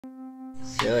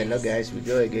So hello guys, we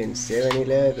go again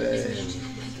 7-Eleven.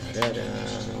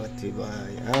 What to buy?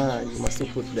 You must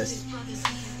put this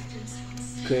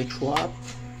ketchup,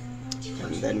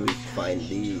 and then we find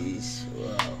this.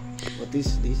 Wow, what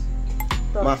is this?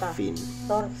 Torta. Muffin.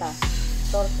 Torta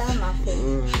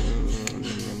muffin.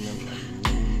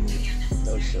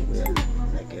 Also well,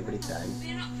 like every time.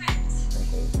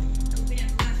 Okay.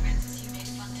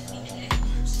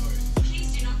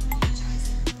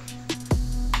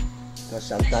 Because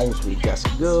sometimes we just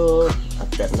go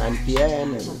after 9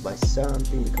 p.m. and we buy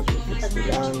something because we get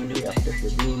still hungry after the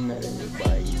dinner, and we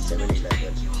buy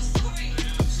 7-Eleven.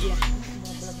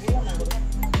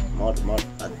 More.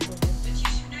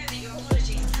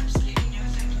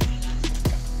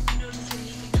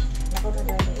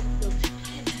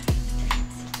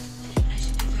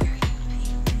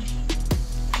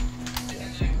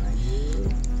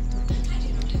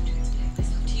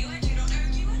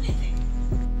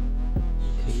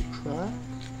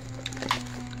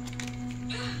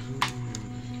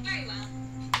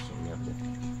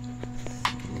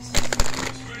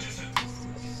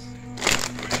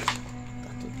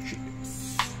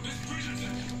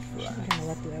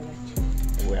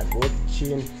 We are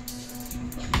watching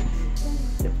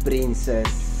the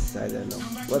princess. I don't know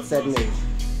what's her name.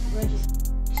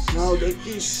 Now the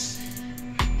kiss.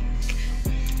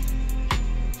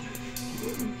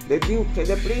 The Dimple,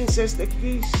 the princess, the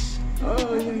kiss.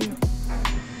 Oh yeah.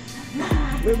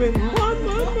 Baby,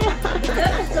 mama.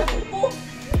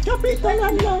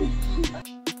 Kapitalan lang.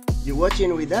 You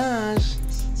watching with us?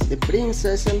 The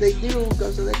princess and the duke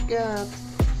of the cat.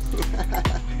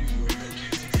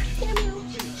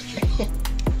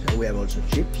 So we have also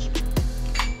chips.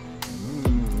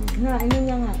 No, I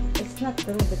know it's not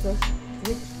true because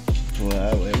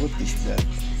Wow, what is that?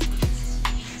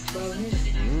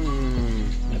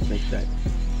 Not like that.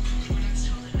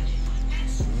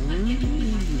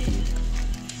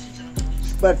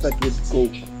 It's perfect with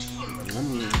Coke.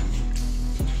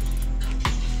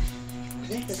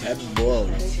 That's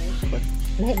balls.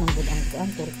 lahat ng budang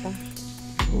torta.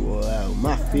 Wow,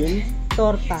 muffin.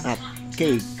 Torta.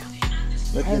 Cake.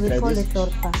 Let I me will try call this. it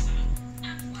torta.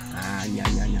 Nya.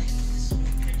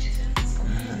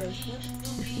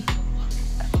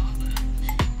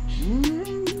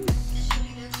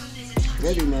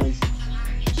 Very nice.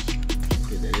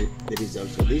 Okay, there is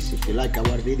also this. If you like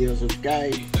our video,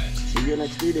 subscribe. See you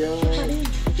next video.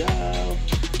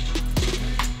 Ciao.